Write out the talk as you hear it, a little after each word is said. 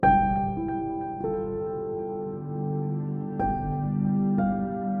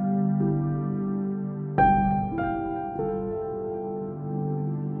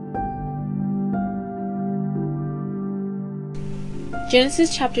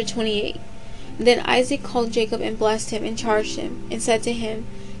Genesis chapter 28. Then Isaac called Jacob and blessed him and charged him, and said to him,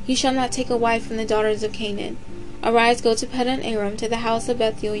 You shall not take a wife from the daughters of Canaan. Arise, go to Padan Aram, to the house of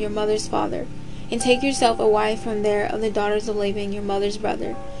Bethuel your mother's father, and take yourself a wife from there of the daughters of Laban your mother's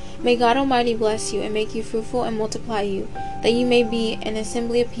brother. May God Almighty bless you, and make you fruitful, and multiply you, that you may be an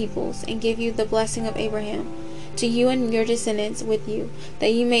assembly of peoples, and give you the blessing of Abraham, to you and your descendants with you,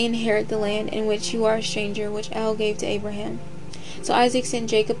 that you may inherit the land in which you are a stranger, which El gave to Abraham. So Isaac sent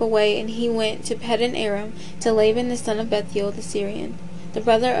Jacob away, and he went to Padan Aram, to Laban the son of Bethuel the Syrian, the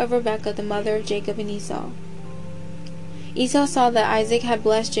brother of Rebekah the mother of Jacob and Esau. Esau saw that Isaac had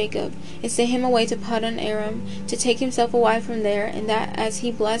blessed Jacob, and sent him away to Padan Aram, to take himself a wife from there, and that as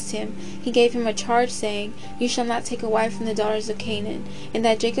he blessed him, he gave him a charge, saying, You shall not take a wife from the daughters of Canaan, and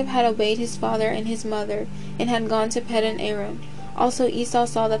that Jacob had obeyed his father and his mother, and had gone to Padan Aram. Also Esau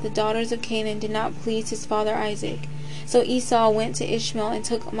saw that the daughters of Canaan did not please his father Isaac. So Esau went to Ishmael, and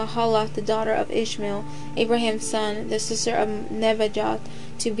took Mahalath the daughter of Ishmael, Abraham's son, the sister of Nebajoth,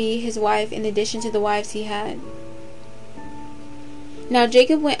 to be his wife, in addition to the wives he had. Now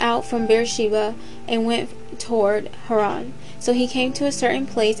Jacob went out from Beersheba, and went toward Haran. So he came to a certain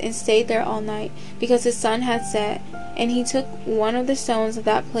place, and stayed there all night, because the sun had set. And he took one of the stones of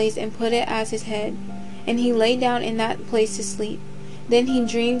that place, and put it as his head. And he lay down in that place to sleep. Then he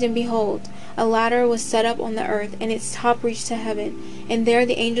dreamed, and behold, a ladder was set up on the earth, and its top reached to heaven. And there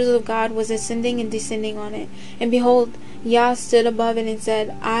the angels of God was ascending and descending on it. And behold, Yah stood above it, and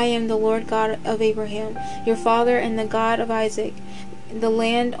said, I am the Lord God of Abraham, your father, and the God of Isaac. The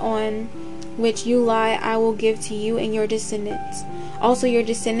land on which you lie I will give to you and your descendants. Also your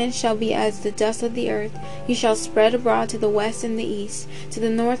descendants shall be as the dust of the earth. You shall spread abroad to the west and the east, to the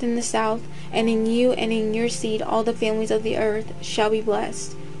north and the south, and in you and in your seed all the families of the earth shall be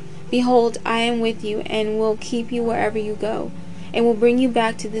blessed. Behold, I am with you, and will keep you wherever you go, and will bring you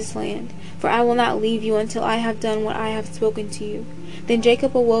back to this land. For I will not leave you until I have done what I have spoken to you. Then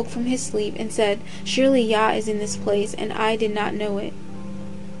Jacob awoke from his sleep, and said, Surely Yah is in this place, and I did not know it.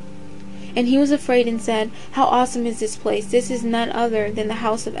 And he was afraid, and said, How awesome is this place! This is none other than the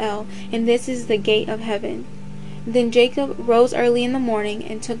house of El, and this is the gate of heaven. Then Jacob rose early in the morning,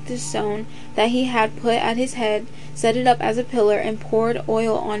 and took the stone that he had put at his head, set it up as a pillar, and poured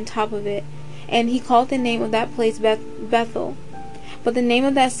oil on top of it. And he called the name of that place Bethel. But the name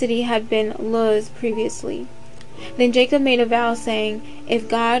of that city had been Luz previously. Then Jacob made a vow, saying, If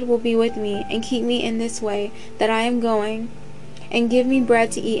God will be with me, and keep me in this way that I am going, and give me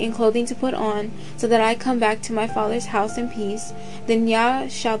bread to eat and clothing to put on, so that I come back to my father's house in peace, then Yah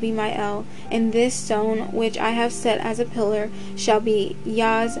shall be my El, and this stone which I have set as a pillar shall be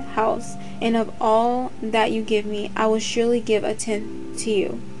Yah's house, and of all that you give me I will surely give a tenth to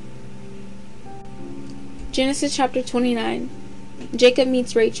you. Genesis chapter 29. Jacob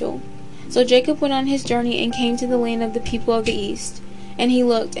meets Rachel. So Jacob went on his journey, and came to the land of the people of the east. And he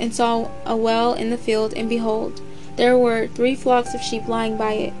looked, and saw a well in the field, and behold, there were 3 flocks of sheep lying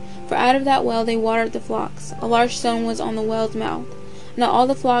by it, for out of that well they watered the flocks. A large stone was on the well's mouth. Now all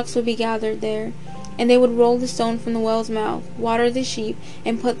the flocks would be gathered there, and they would roll the stone from the well's mouth, water the sheep,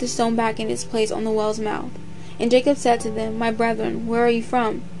 and put the stone back in its place on the well's mouth. And Jacob said to them, My brethren, where are you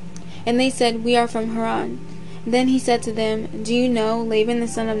from? And they said, We are from Haran. Then he said to them, Do you know Laban the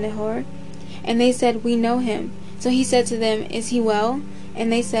son of Nahor? And they said, We know him. So he said to them, Is he well? And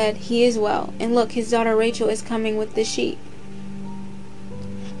they said, He is well, and look, his daughter Rachel is coming with the sheep.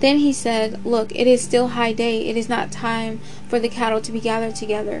 Then he said, Look, it is still high day, it is not time for the cattle to be gathered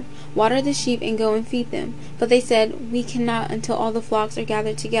together. Water the sheep, and go and feed them. But they said, We cannot until all the flocks are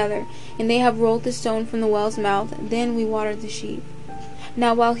gathered together, and they have rolled the stone from the well's mouth, then we water the sheep.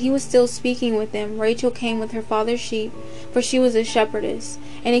 Now while he was still speaking with them, Rachel came with her father's sheep, for she was a shepherdess.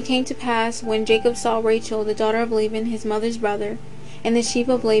 And it came to pass, when Jacob saw Rachel, the daughter of Laban his mother's brother, and the sheep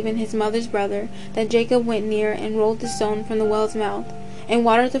of Laban his mother's brother, that Jacob went near, and rolled the stone from the well's mouth, and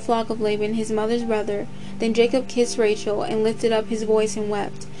watered the flock of Laban his mother's brother. Then Jacob kissed Rachel, and lifted up his voice, and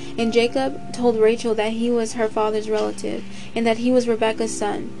wept. And Jacob told Rachel that he was her father's relative, and that he was Rebekah's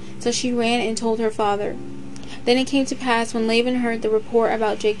son. So she ran and told her father. Then it came to pass, when Laban heard the report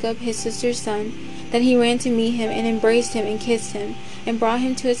about Jacob his sister's son, that he ran to meet him, and embraced him, and kissed him, and brought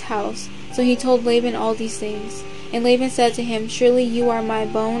him to his house. So he told Laban all these things. And Laban said to him, Surely you are my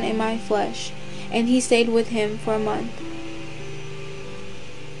bone and my flesh. And he stayed with him for a month.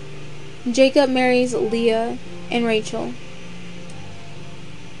 Jacob marries Leah and Rachel.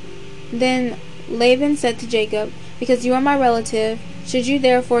 Then Laban said to Jacob, Because you are my relative, should you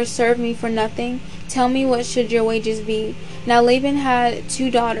therefore serve me for nothing? Tell me, what should your wages be? Now Laban had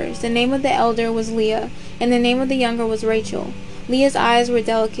 2 daughters. The name of the elder was Leah, and the name of the younger was Rachel. Leah's eyes were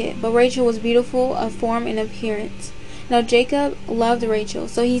delicate, but Rachel was beautiful of form and appearance. Now Jacob loved Rachel,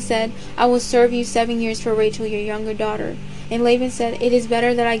 so he said, I will serve you 7 years for Rachel, your younger daughter. And Laban said, It is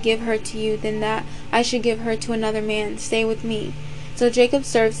better that I give her to you than that I should give her to another man. Stay with me. So Jacob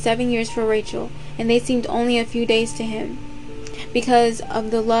served 7 years for Rachel, and they seemed only a few days to him, because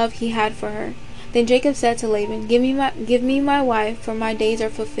of the love he had for her. Then Jacob said to Laban, Give me my wife, for my days are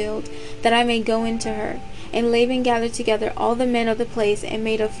fulfilled, that I may go into her. And Laban gathered together all the men of the place and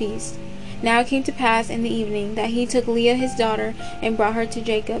made a feast. Now it came to pass in the evening that he took Leah his daughter and brought her to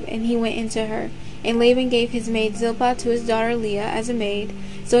Jacob, and he went into her. And Laban gave his maid Zilpah to his daughter Leah as a maid.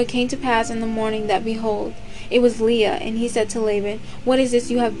 So it came to pass in the morning that, behold, it was Leah. And he said to Laban, What is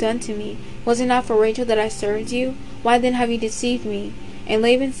this you have done to me? Was it not for Rachel that I served you? Why then have you deceived me? And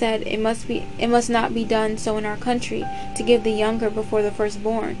Laban said, It must not be done so in our country, to give the younger before the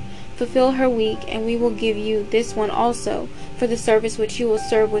firstborn. Fulfill her week, and we will give you this one also, for the service which you will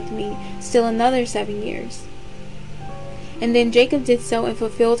serve with me still another 7 years. And then Jacob did so, and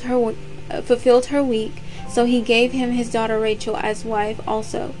fulfilled her week. So he gave him his daughter Rachel as wife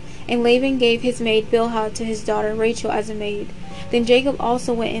also. And Laban gave his maid Bilhah to his daughter Rachel as a maid. Then Jacob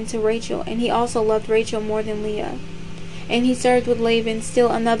also went into Rachel, and he also loved Rachel more than Leah. And he served with Laban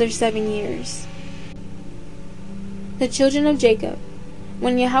still another 7 years. The children of Jacob.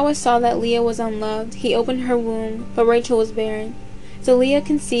 When Yahweh saw that Leah was unloved, he opened her womb, but Rachel was barren. So Leah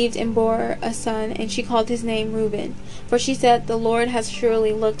conceived and bore a son, and she called his name Reuben. For she said, The Lord has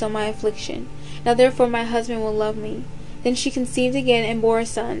surely looked on my affliction. Now therefore my husband will love me. Then she conceived again and bore a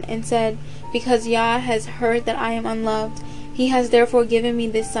son, and said, Because Yah has heard that I am unloved, he has therefore given me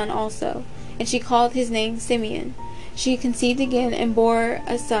this son also. And she called his name Simeon. She conceived again and bore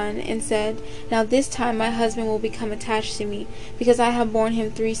a son, and said, Now this time my husband will become attached to me, because I have borne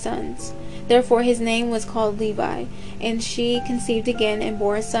him 3 sons. Therefore his name was called Levi. And she conceived again and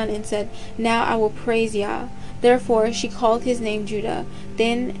bore a son, and said, Now I will praise Yah. Therefore she called his name Judah.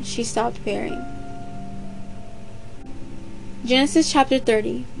 Then she stopped bearing. Genesis chapter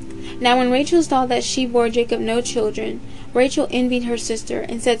 30. Now when Rachel saw that she bore Jacob no children, Rachel envied her sister,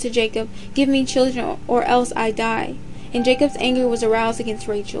 and said to Jacob, Give me children, or else I die. And Jacob's anger was aroused against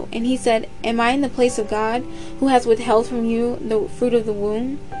Rachel, and he said, Am I in the place of God, who has withheld from you the fruit of the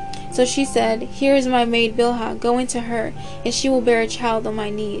womb? So she said, Here is my maid Bilhah, go into her, and she will bear a child on my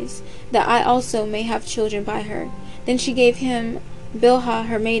knees, that I also may have children by her. Then she gave him Bilhah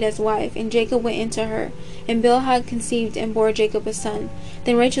her maid as wife, and Jacob went into her. And Bilhah conceived and bore Jacob a son.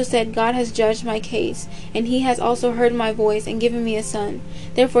 Then Rachel said, God has judged my case, and he has also heard my voice, and given me a son.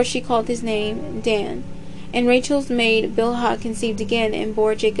 Therefore she called his name Dan. And Rachel's maid Bilhah conceived again, and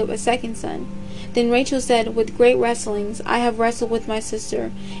bore Jacob a second son. Then Rachel said, With great wrestlings I have wrestled with my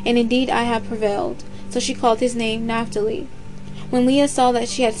sister, and indeed I have prevailed. So she called his name Naphtali. When Leah saw that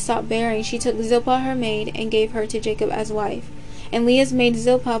she had stopped bearing, she took Zilpah her maid, and gave her to Jacob as wife. And Leah's maid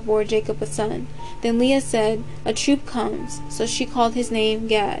Zilpah bore Jacob a son. Then Leah said, A troop comes. So she called his name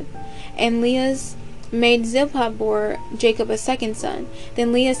Gad. And Leah's maid Zilpah bore Jacob a second son.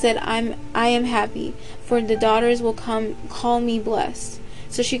 Then Leah said, I am happy, for the daughters will call me blessed.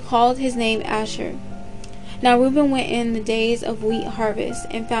 So she called his name Asher. Now Reuben went in the days of wheat harvest,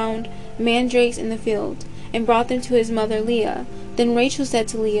 and found mandrakes in the field, and brought them to his mother Leah. Then Rachel said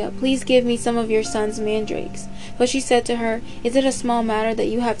to Leah, Please give me some of your son's mandrakes. But she said to her, Is it a small matter that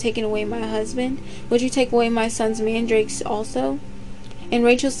you have taken away my husband? Would you take away my son's mandrakes also? And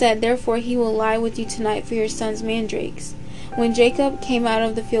Rachel said, Therefore he will lie with you tonight for your son's mandrakes. When Jacob came out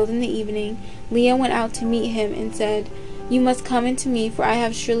of the field in the evening, Leah went out to meet him, and said, You must come in to me, for I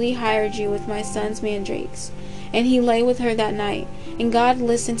have surely hired you with my son's mandrakes. And he lay with her that night. And God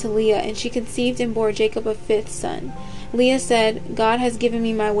listened to Leah, and she conceived and bore Jacob a 5th son. Leah said, God has given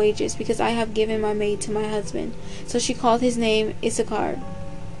me my wages, because I have given my maid to my husband. So she called his name Issachar.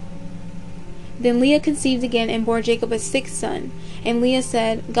 Then Leah conceived again and bore Jacob a 6th son. And Leah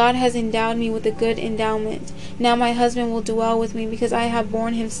said, God has endowed me with a good endowment. Now my husband will dwell with me, because I have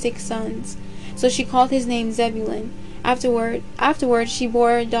borne him 6 sons. So she called his name Zebulun. Afterward she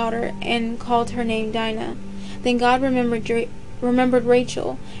bore a daughter, and called her name Dinah. Then God remembered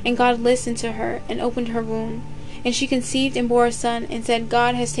Rachel, and God listened to her, and opened her womb. And she conceived and bore a son, and said,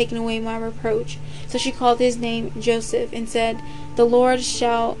 God has taken away my reproach. So she called his name Joseph, and said, The Lord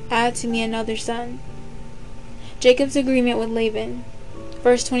shall add to me another son. Jacob's agreement with Laban.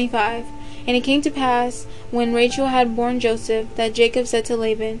 Verse 25. And it came to pass, when Rachel had borne Joseph, that Jacob said to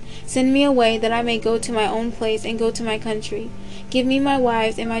Laban, Send me away, that I may go to my own place, and go to my country. Give me my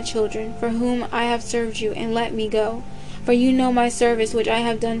wives and my children, for whom I have served you, and let me go. For you know my service which I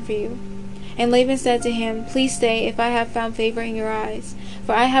have done for you. And Laban said to him, "Please stay, if I have found favor in your eyes.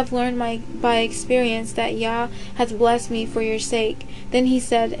 For I have learned by experience that Yah has blessed me for your sake." Then he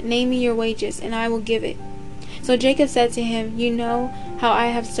said, "Name me your wages, and I will give it." So Jacob said to him, "You know how I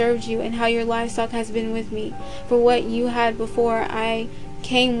have served you, and how your livestock has been with me. For what you had before I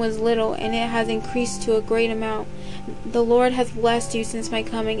came was little, and it has increased to a great amount. The Lord has blessed you since my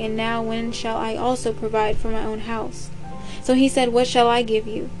coming, and now when shall I also provide for my own house?" So he said, "What shall I give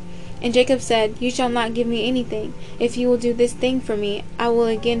you?" And Jacob said, "You shall not give me anything. If you will do this thing for me, I will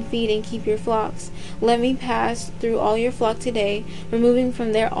again feed and keep your flocks. Let me pass through all your flock today, removing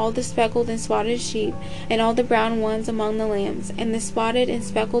from there all the speckled and spotted sheep, and all the brown ones among the lambs, and the spotted and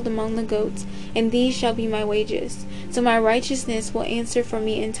speckled among the goats, and these shall be my wages. So my righteousness will answer for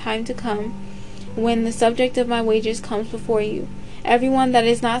me in time to come, when the subject of my wages comes before you. Everyone that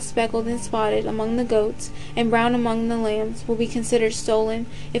is not speckled and spotted among the goats, and brown among the lambs, will be considered stolen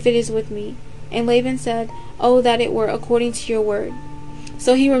if it is with me." And Laban said, "Oh, that it were according to your word."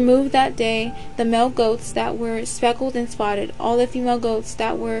 So he removed that day the male goats that were speckled and spotted, all the female goats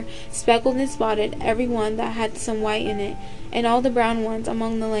that were speckled and spotted, every one that had some white in it, and all the brown ones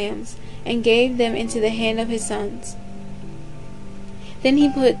among the lambs, and gave them into the hand of his sons. Then he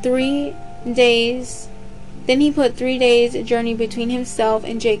put 3 days journey between himself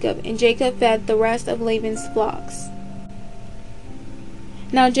and Jacob fed the rest of Laban's flocks.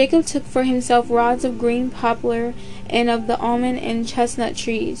 Now Jacob took for himself rods of green poplar and of the almond and chestnut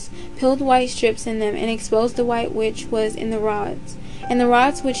trees, peeled white strips in them, and exposed the white which was in the rods. And the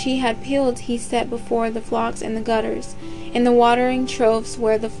rods which he had peeled he set before the flocks in the gutters, in the watering troughs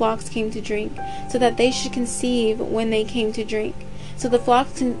where the flocks came to drink, so that they should conceive when they came to drink. So the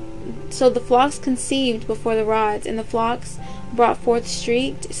flocks conceived before the rods, and the flocks brought forth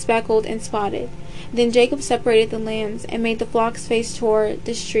streaked, speckled, and spotted. Then Jacob separated the lambs, and made the flocks face toward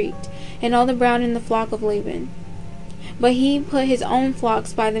the streaked, and all the brown in the flock of Laban. But he put his own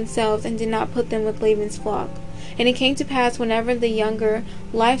flocks by themselves, and did not put them with Laban's flock. And it came to pass, whenever the younger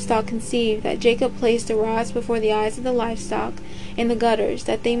livestock conceived, that Jacob placed the rods before the eyes of the livestock in the gutters,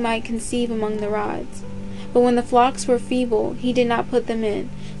 that they might conceive among the rods. But when the flocks were feeble, he did not put them in.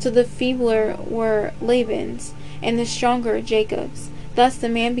 So the feebler were Laban's, and the stronger Jacob's. Thus the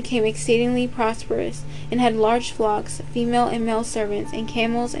man became exceedingly prosperous, and had large flocks, female and male servants, and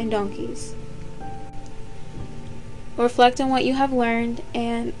camels and donkeys. Reflect on what you have learned,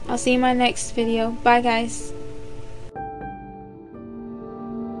 and I'll see you in my next video. Bye guys.